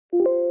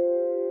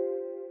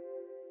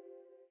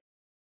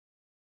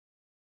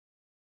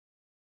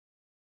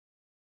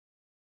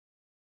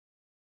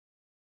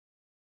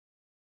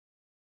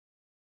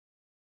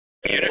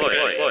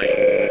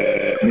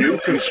New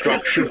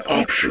construction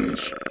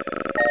options.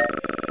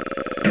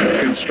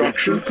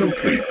 Construction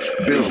complete.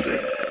 Building.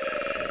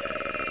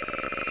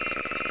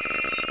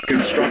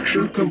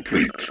 Construction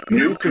complete.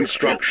 New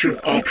construction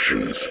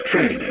options.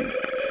 Training.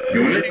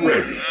 Unit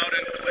ready.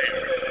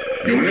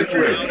 Unit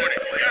ready.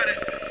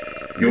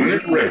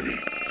 Unit ready.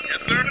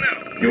 Yes, sir.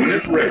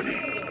 Unit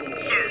ready.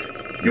 Sir.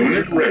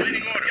 Unit ready.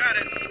 Waiting order. Got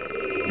it.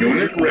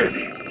 Unit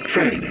ready.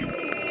 Training.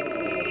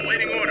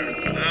 Waiting orders.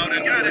 Loud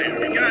and got it.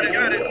 We got it.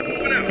 Got it.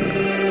 Moving out.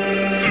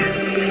 Sir.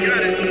 We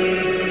got it.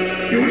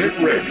 Unit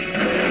ready.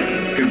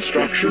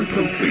 Construction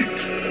complete.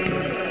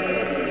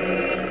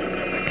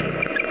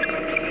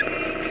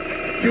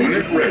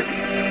 Unit ready.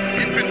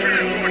 Infantry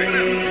reporting.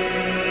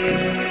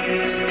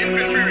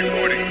 Infantry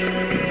reporting.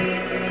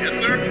 Yes,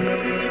 sir.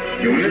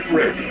 Unit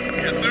ready.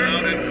 Yes, sir.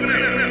 Out and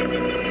clear.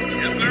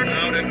 Yes, sir.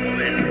 Out and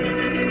clear.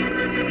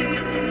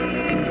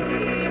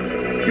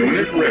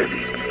 Unit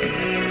ready.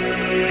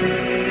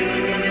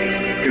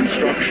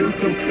 Construction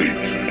complete.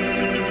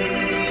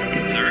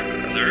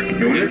 Sir.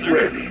 Unit Yes, sir.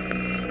 ready.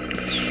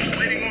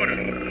 Waiting orders.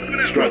 Moving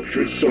out.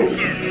 Structure sold.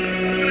 Sir.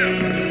 Moving out.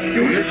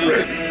 Unit Out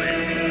ready. and clear.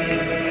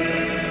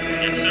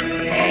 Yes, sir.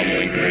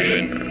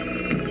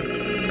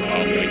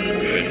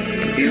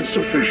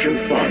 Insufficient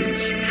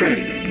funds.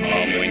 Training.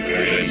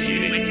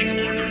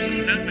 Waiting orders.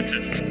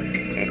 Affirmative.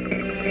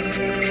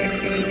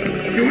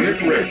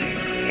 Unit ready.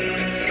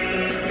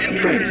 Infantry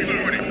Training.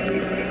 reporting.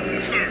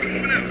 Sir.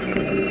 Moving out.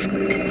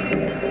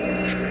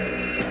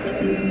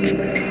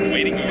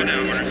 Waiting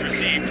orders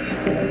received.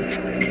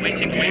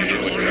 Waiting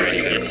orders.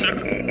 Yes, sir.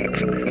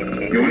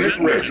 Unit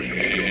ready.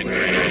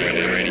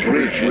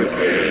 Bridge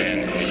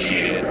repair.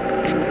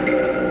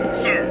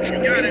 Sir,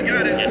 you got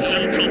it. Yes, sir.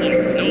 No problem.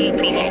 No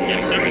problem.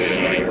 Yes, sir.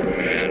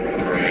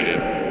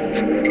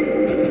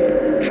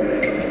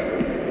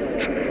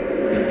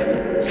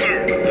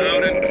 Sir,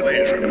 loud and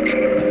clear.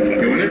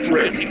 Unit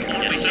ready.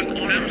 Yes, sir.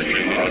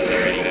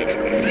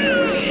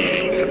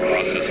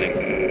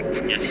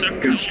 Yes, sir.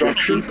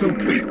 Construction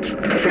complete.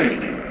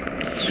 Training.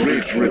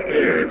 Bridge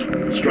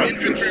repaired.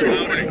 Structure Infantry loud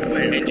sold. and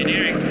clear.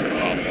 Engineering.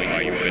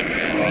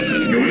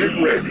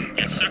 Unit ready.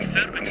 Yes, sir.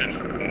 Affirmative.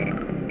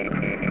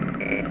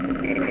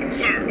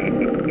 Sir,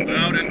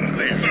 loud and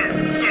clear.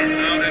 Sir,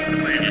 loud and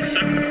clear. Yes,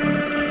 sir.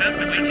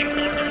 Affirmative. Waiting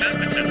orders.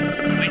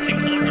 Affirmative. Waiting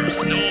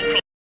orders. No problem.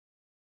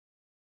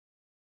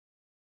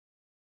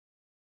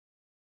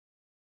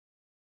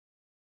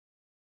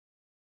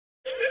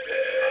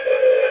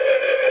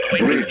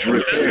 Bridge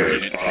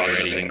repaired. Yes,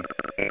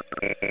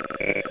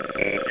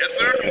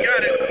 sir. You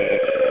got it.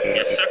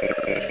 Yes, sir.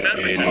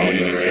 Affirmative.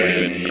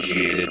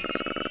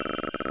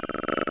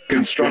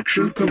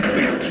 Construction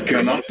complete.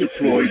 Cannot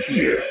deploy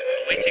here.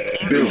 Waiting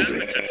order.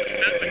 Building. Affirmative.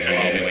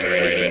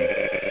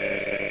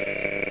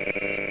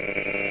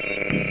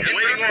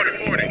 Waiting order.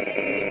 Reporting.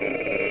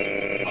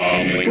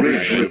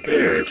 Bridge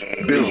repaired.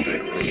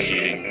 Building.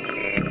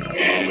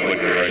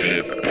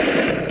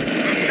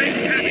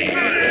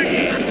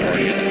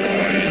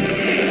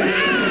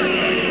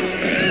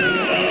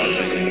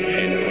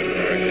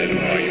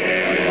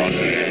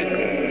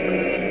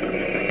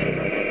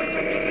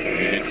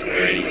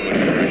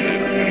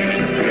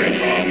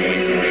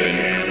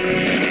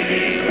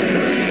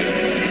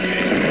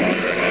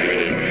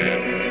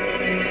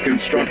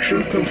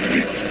 Construction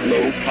complete.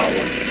 Low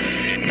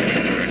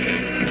power.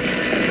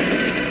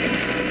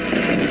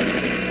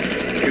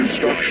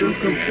 Construction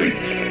complete.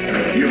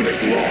 Unit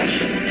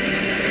lost.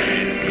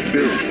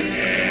 Building.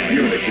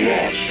 Unit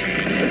lost.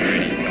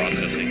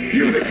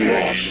 Unit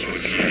lost.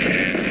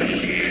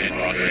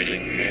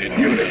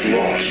 Unit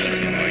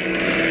lost.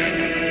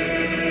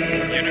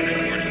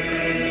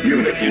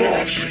 Unit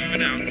lost.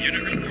 Moving out.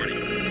 Unit reporting.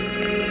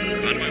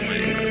 On my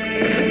way.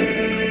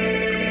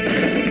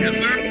 Yes,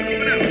 sir.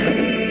 Moving out.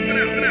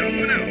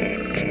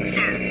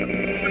 Sir.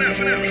 Moving out.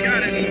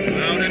 Got it.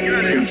 Loud and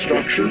got it.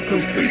 Construction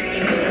complete.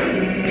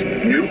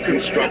 New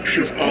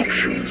construction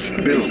options.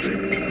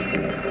 Building.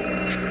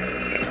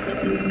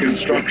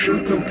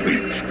 Construction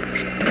complete.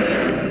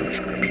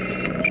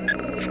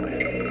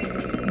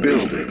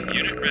 Building.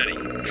 Unit ready.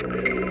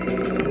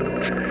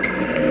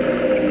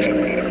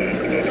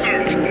 Sir.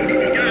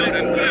 You got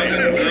it.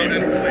 Loud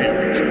and clear.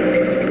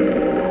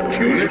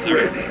 Unit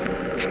ready.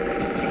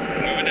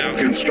 Moving out.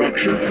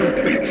 Construction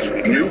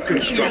complete. New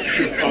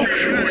construction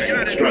options.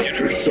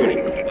 Structure sold.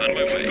 On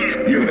my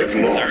way. Unit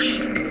lost.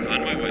 Sir.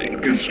 On my way.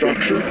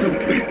 Construction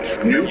complete.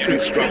 New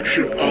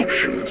construction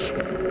options.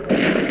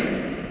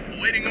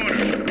 Waiting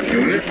order.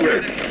 Unit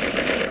ready.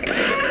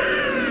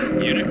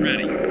 Unit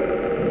ready.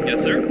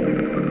 Yes, sir.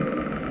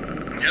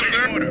 Yes,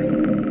 sir. Orders.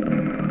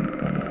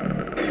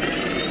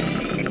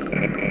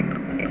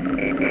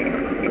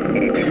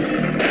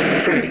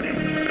 Training.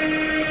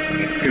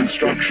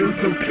 Construction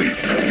complete.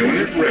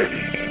 Unit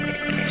ready.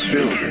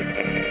 Building.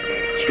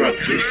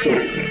 Structure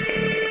sold.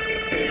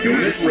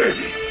 Unit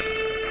ready.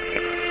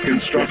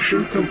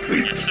 Construction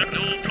complete. Yes, sir. No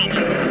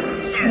problem.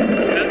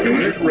 Sir.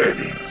 Unit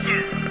ready.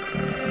 Sir.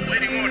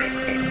 Waiting order.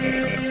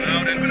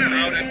 Out and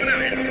out.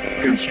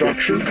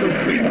 Construction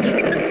complete.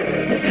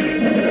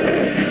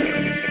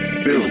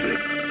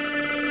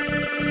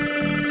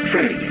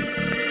 Training.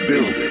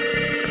 Building.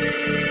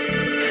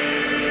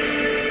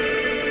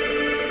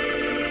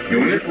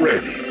 Unit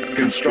ready.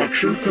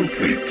 Construction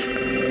complete.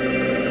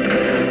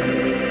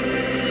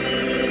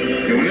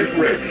 Unit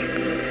ready.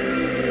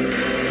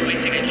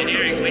 Waiting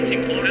engineering,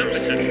 waiting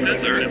orders.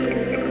 Affirmative.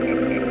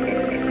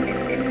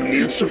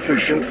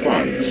 Insufficient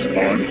funds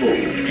on hold.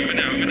 Moving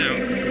out, moving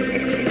out.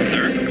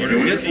 Sir, orders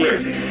Unit received.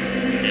 ready.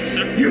 Yes,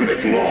 sir.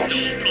 Unit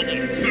lost. No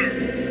problem. Sir.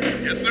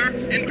 Yes, sir.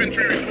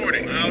 Infantry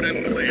reporting. Loud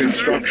and clear.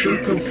 Construction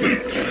sir.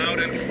 complete. Loud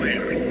and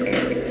clear.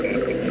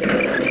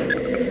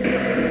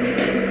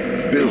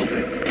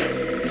 Building.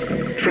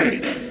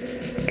 Training.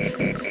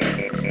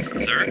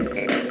 Sir?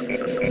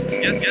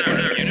 Yes, sir.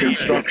 Unit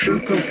Construction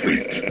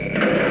complete.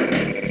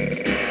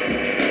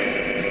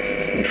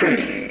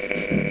 Training.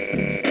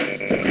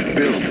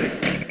 Building.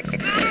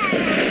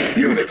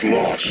 Unit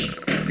lost.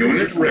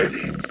 Unit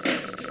ready.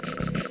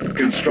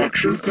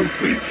 Construction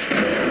complete.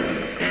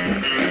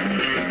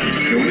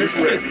 Unit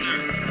Yes, ready. sir.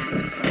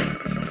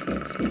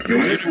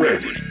 Unit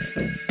ready.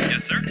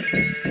 Yes, sir.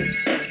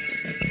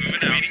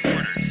 Moving out. Waiting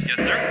orders. Yes,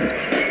 sir.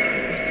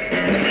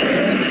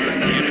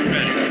 Unit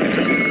ready.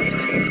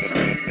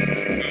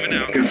 Moving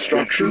out.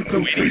 Construction Waiting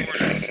complete.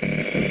 orders.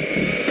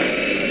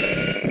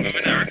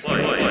 Moving out.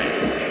 Flight.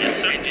 Yes,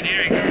 sir.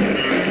 Engineering.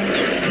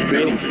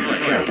 Building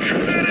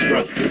captured.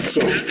 Structure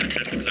sold.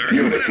 Sir.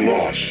 Unit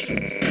lost.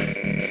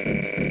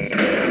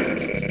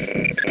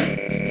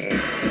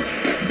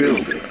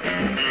 Building.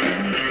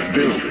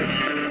 Building.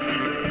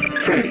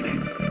 Training.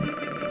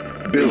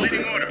 Building.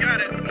 Waiting order. Got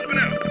it. Moving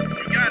out.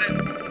 You got it.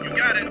 You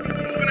got it.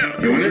 Moving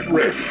out. Unit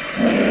ready.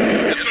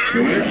 Yes, sir.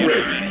 Unit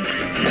ready.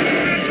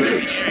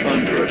 Base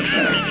under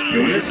attack.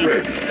 Unit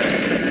ready.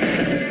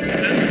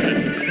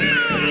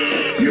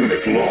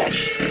 Unit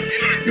lost.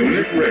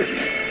 Unit ready.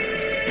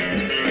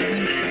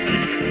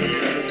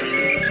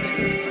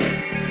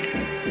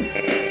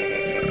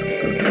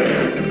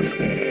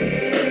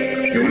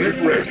 Unit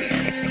ready.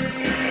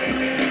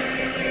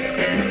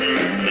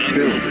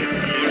 Building.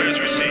 Orders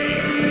received.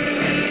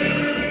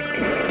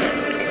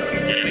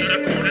 Yes, sir.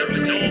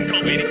 Orders. No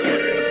problem. Waiting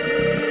orders.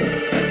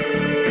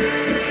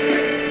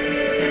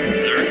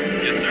 Sir.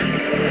 Yes, sir.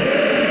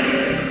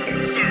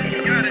 Sir.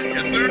 You got it.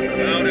 Yes, sir.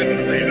 Loud and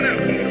clear. Moving out.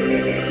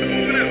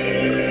 Moving out.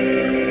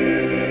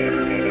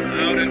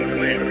 Loud and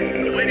clear.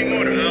 Waiting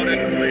order. Loud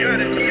and clear. Got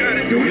it. You got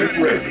it. You Unit got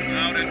it. ready.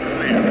 Loud and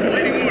clear.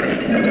 Waiting order.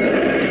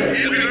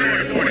 Infantry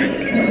reporting.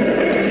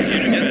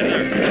 Unit. Yes,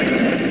 sir.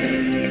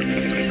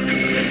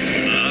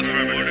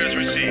 Affirmative. Orders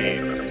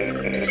received.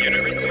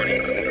 Unit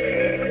reporting.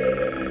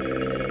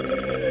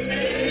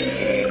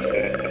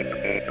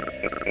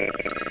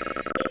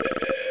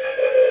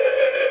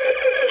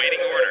 Waiting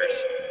orders.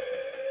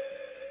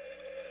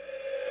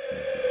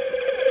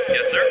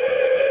 Yes, sir.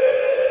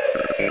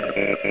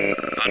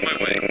 On my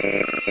way.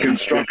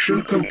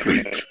 Construction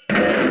complete.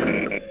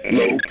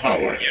 Low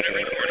power. Unit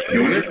reporting.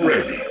 Unit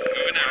ready.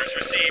 Moving hours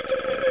received.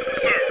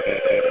 Sir.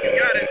 You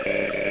got it.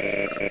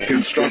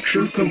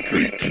 Construction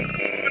complete.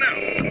 Moving out.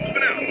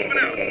 Moving out. Moving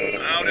out.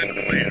 Loud and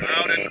clear.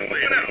 Loud and clear.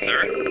 Moving out. Sir.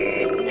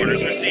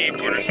 Orders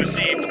received. Orders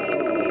received.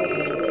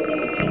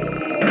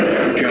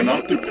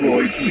 Cannot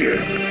deploy here.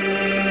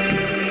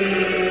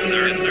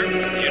 Sir. Yes, sir.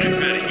 Unit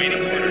ready.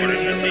 Waiting order.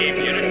 Orders received.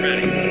 Unit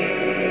ready.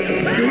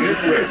 Unit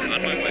ready.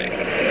 On my way.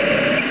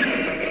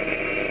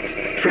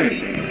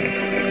 Training.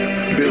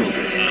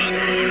 Building.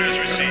 Orders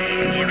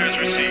received. Orders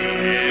received.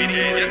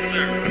 Yes,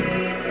 sir.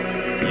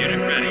 Unit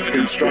ready.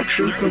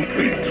 Construction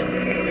complete.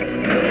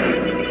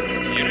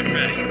 Unit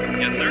ready.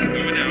 Yes, sir.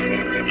 Moving out.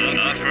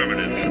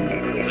 Affirmative.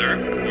 Sir.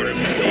 Orders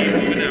received.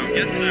 Moving out.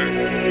 Yes, sir.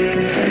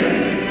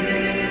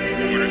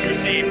 Orders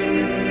received.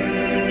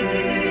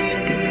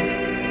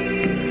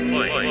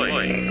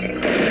 Flight.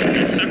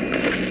 Yes, sir.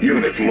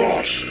 Unit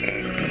lost.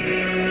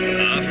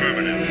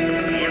 Affirmative.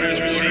 Orders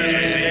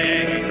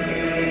received.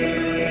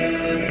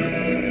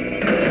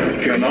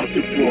 Cannot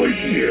deploy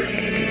here.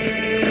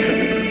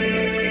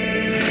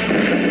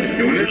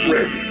 Unit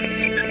ready.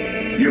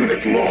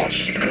 Unit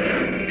lost.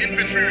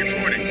 Infantry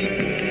reporting.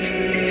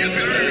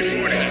 Infantry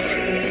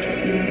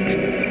reporting.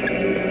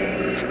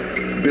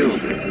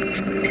 Building.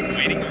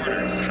 Waiting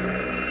orders.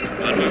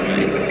 On my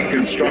way.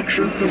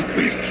 Construction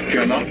complete.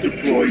 Cannot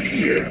deploy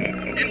here.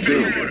 Infantry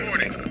Building.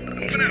 reporting.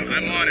 Moving out.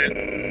 I'm on it.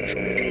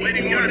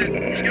 Waiting got it.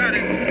 You got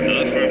it.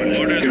 Affirmative.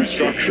 Orders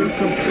Construction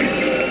complete.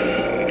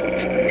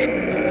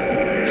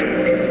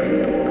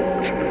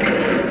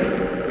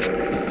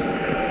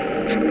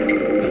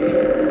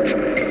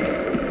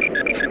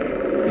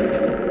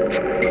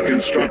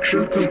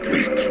 Construction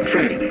complete.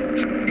 Training.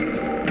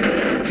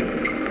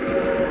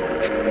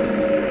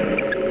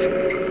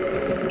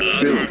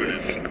 Building.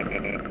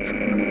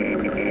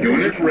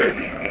 Unit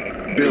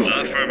ready. Building.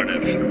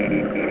 Affirmative.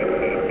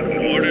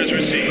 Orders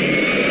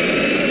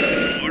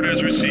received.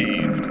 Orders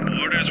received.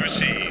 Orders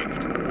received.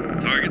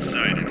 Target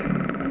sighted.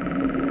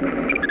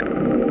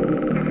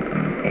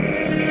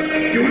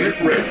 Unit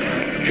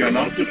ready.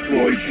 Cannot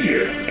deploy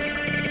here.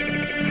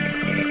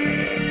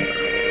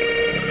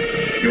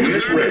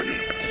 Unit ready.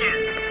 Sir.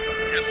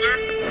 Yes, sir.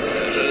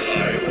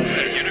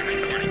 Unit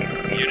reporting.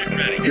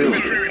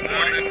 Infantry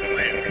loud and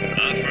clear.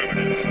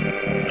 Affirmative.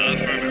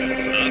 Affirmative.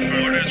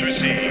 Affirmative. Orders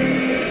received.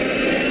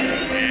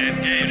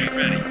 Engaging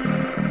ready.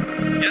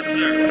 Yes,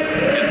 sir.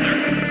 Yes, sir.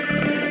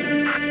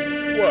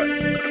 What?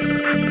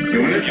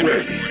 Unit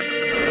ready.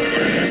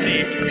 Orders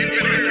received.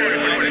 Infantry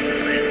loud and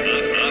clear.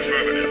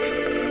 Affirmative.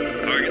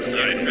 Target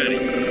sight ready.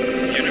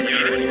 Unit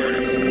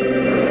orders.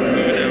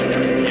 Move out.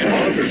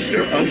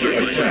 Harvester under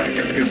attack.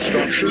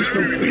 Construction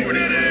complete.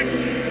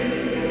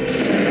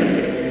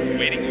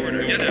 Waiting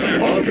order. Yes, sir.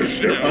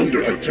 Harvester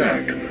under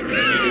attack.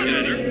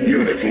 Yes, sir.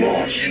 Unit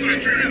lost.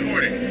 Infantry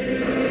reporting.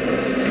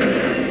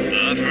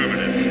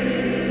 Affirmative.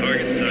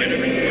 Target sighted.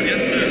 Report.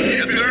 Yes, sir.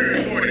 Yes, sir.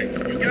 Reporting.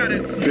 You got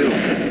it.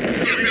 Building.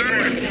 Yes, sir.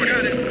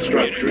 Got it.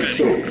 Structure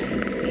sold.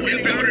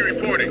 Infantry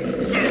reporting.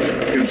 Sir.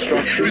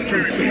 Construction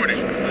Infantry complete. reporting.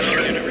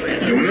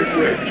 Unit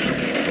ready.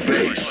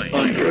 Base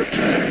under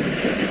attack.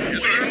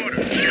 Yes, sir.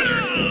 Orders.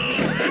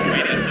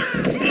 Yes, sir.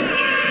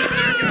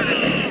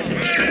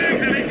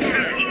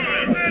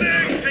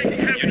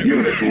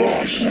 Unit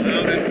lost. Loud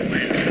and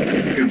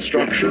clear.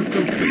 Construction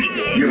complete.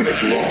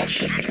 Unit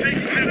lost.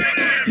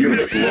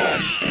 Unit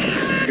lost.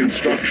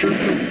 Construction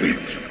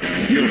complete.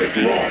 Unit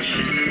lost.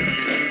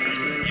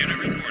 Unit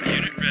reporting.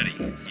 Unit ready.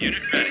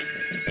 Unit ready.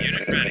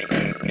 Unit ready.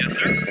 Yes,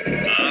 sir.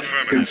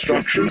 Affirmative.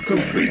 Construction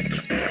complete.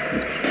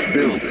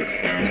 Building.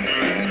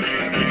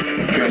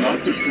 Cannot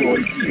deploy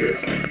here.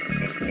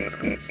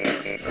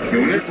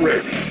 Unit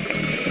ready.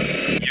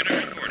 Unit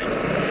reporting.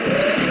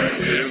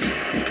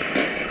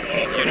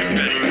 Unit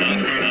ready.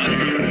 Affirmative.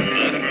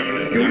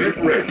 Unit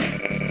ready.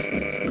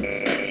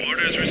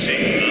 Orders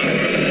received.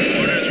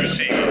 Orders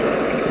received.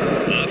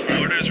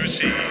 Orders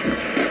received.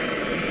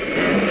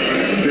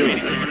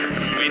 Building.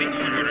 Waiting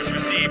orders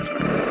received.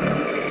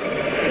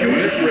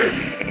 Unit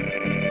ready.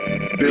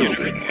 Unit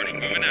Building. reporting.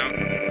 Moving out.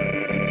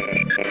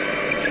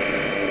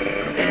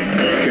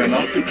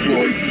 Cannot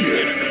deploy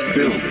here.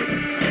 Building.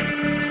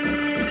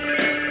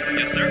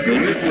 Yes, sir.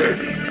 Unit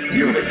ready.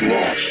 Unit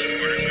lost.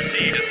 Orders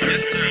received. Yes, sir.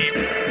 Yes, received.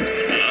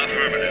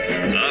 Affirmative.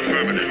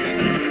 Affirmative.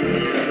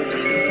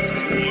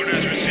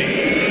 Orders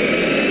received.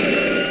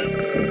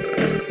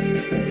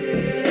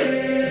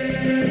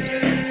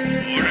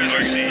 Orders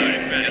received.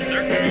 Yes,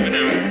 sir. Moving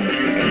out.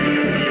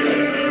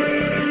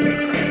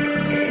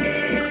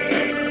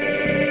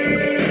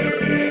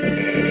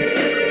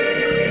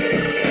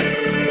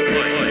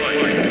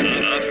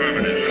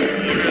 Affirmative.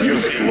 Orders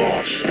Unit received.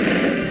 lost.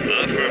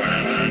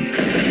 Affirmative.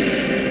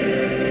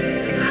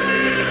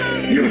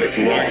 Unit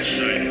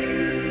lost.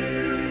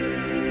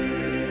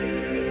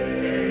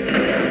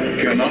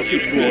 Cannot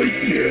deploy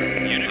here.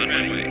 Unit on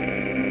my way.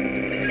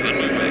 On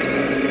my way.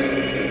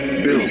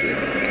 Building.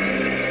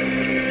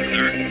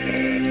 Sir.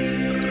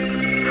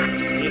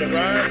 Need a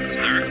ride?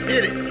 Sir.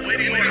 Hit it.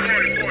 Waiting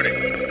reporting.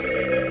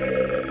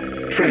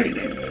 Training.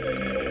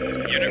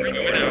 Unit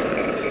moving out.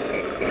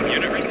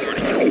 Unit reporting.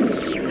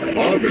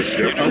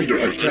 Harvester under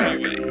On my attack.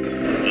 way.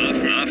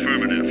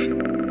 Affirmative.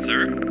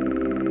 Sir.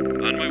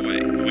 On my way.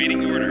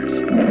 Waiting orders.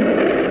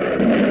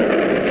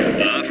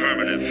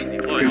 Affirmative.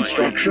 Deploy.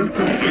 Construction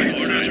complete.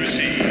 Orders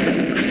received.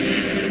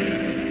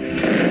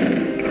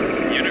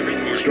 Unit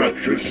reporting.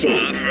 Structure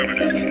sold.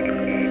 Affirmative.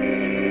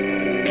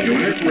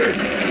 Unit ready.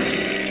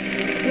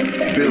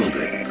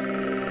 Building.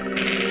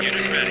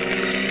 Unit ready.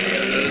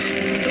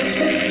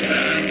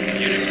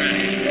 Unit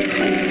ready.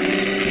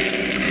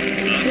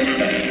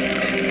 Affirmative.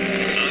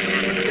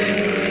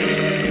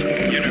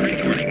 Affirmative. Unit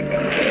reporting.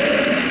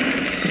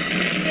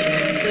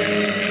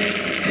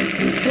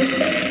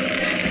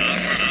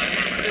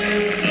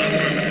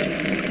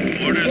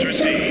 Affirmative. Orders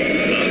received.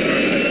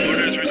 Affirmative.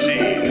 Orders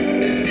received.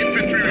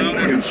 Infantry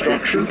reporting.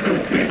 Construction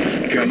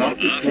complete. Cannot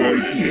deploy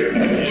here.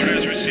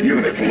 Orders received.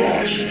 Unit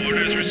lost.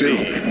 Orders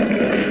received.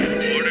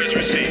 Building. Orders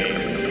received.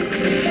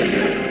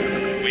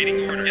 Waiting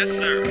order. Yes,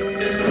 sir.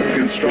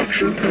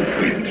 Construction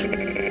complete.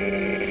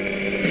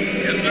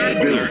 Yes, sir.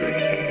 Building.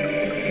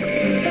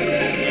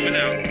 Moving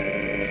out.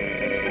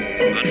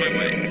 On my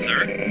way, sir.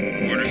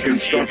 Orders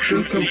Construction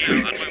received.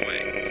 Orders received. complete. On my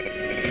way.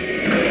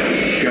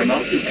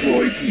 Cannot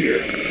deploy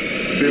here.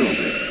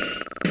 Building.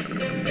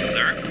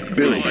 Sir.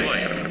 Building.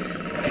 Unit.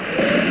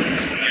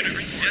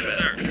 Yes,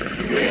 sir.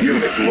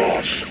 Unit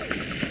lost.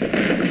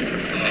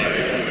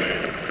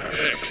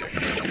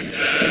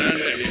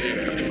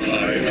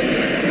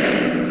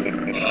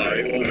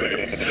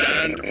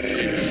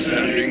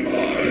 Standing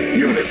by.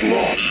 Unit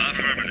lost.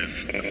 Affirmative.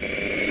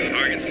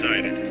 Target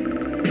sighted.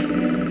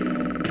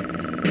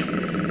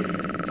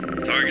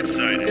 Target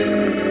sighted.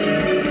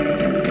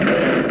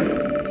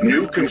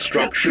 New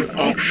construction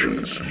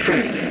options.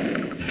 Training.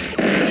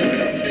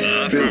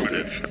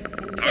 Affirmative.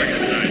 Target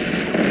sighted.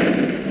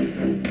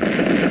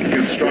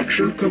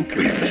 Construction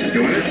complete.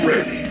 Unit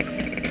ready.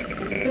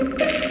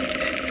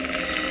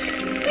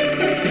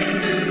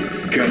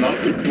 Cannot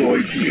deploy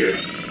here.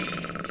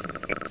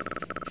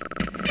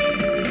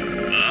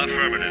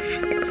 Affirmative.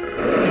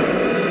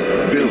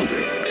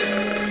 Building.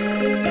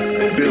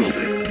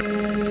 Building.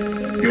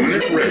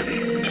 Unit ready.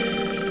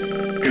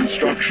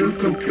 Construction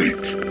complete.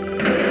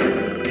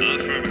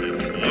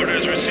 Affirmative.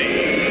 Orders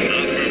received.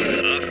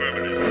 Affirmative.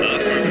 Affirmative.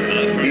 Affirmative.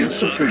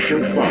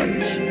 insufficient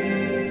funds.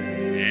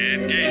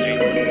 Engaging.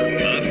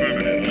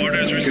 Affirmative.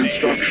 Orders received.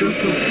 Construction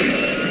complete.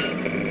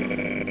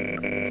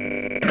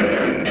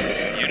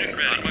 Unit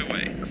ready. On my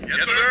way.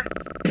 Yes, sir.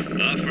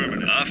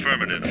 Affirmative.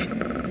 Affirmative.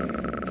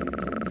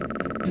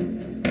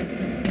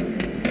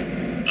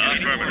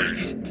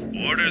 Affirmative.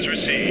 Orders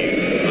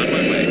received. On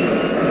my way.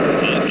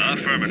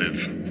 Affirmative.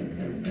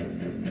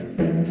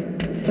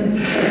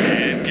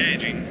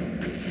 Engaging.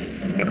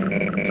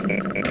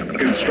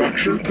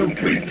 Construction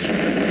complete.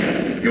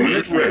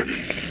 Unit ready.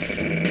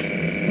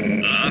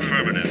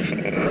 Affirmative.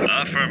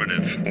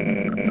 Affirmative.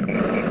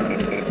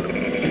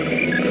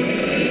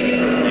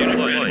 Unit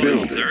ready.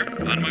 Building. Sir.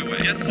 On my way.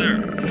 Yes, sir.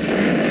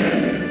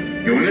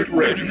 Unit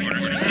ready.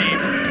 Orders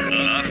received.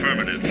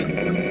 Affirmative.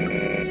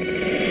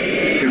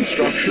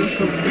 Construction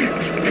complete.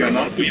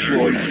 Cannot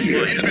deploy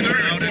here.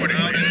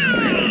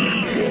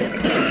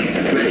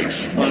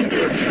 Base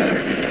under attack.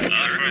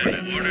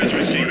 Affirmative. Orders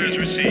received. Orders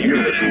received.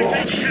 Unit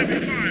lost.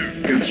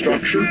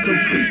 Construction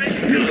complete.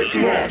 Unit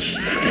lost.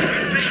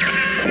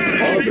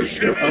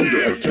 Harvester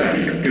under attack.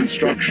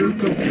 Construction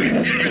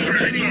complete.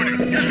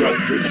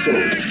 Structure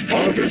sold.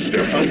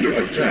 Harvester under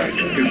attack.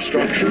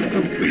 Construction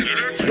complete.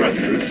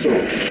 Structure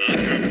sold.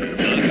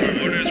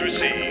 Affirmative. Orders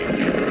received.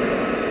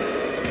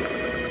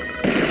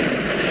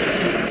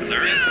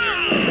 Sir. Yes, sir.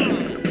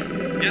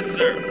 Yes,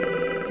 sir.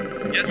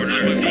 Yes,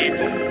 sir. Received.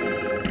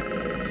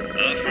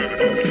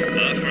 Affirmative.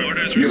 Affirmative.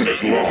 Orders Unit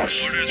received.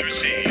 lost. Orders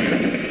received.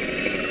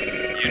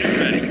 Unit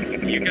ready.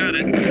 You got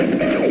it.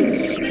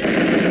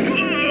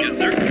 Yes,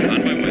 sir. On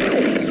my way.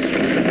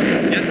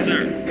 Yes,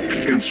 sir.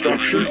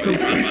 Construction On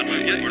complete. my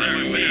way. Yes, sir.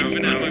 Received.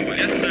 On my way.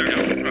 Yes, sir. No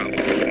problem.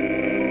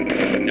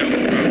 No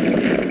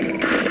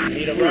problem.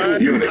 Need a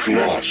ride? Unit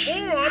lost.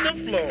 4 on the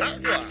floor.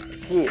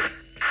 Cool.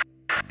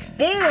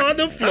 4 on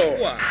the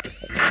floor.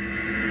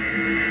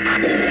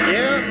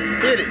 Yeah,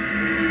 hit it.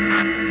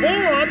 4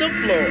 on the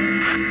floor.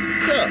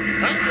 Sir,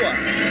 hot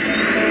wire.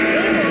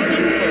 4 on the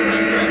floor.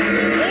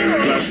 4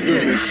 on Cluster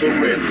hit it. missile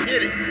ready.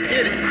 Hit it.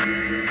 Hit it.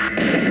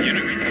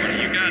 Unit reporting.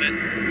 You got it.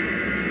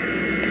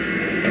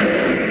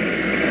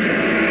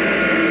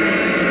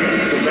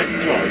 Select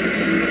target.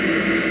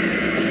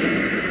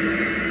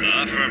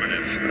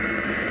 Affirmative.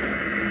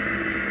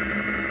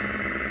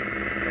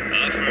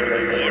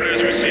 Affirmative.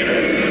 Orders received.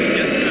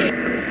 Yes, sir.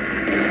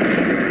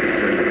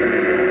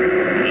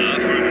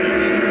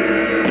 Affirmative.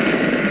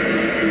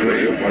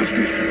 Player was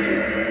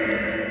defeated.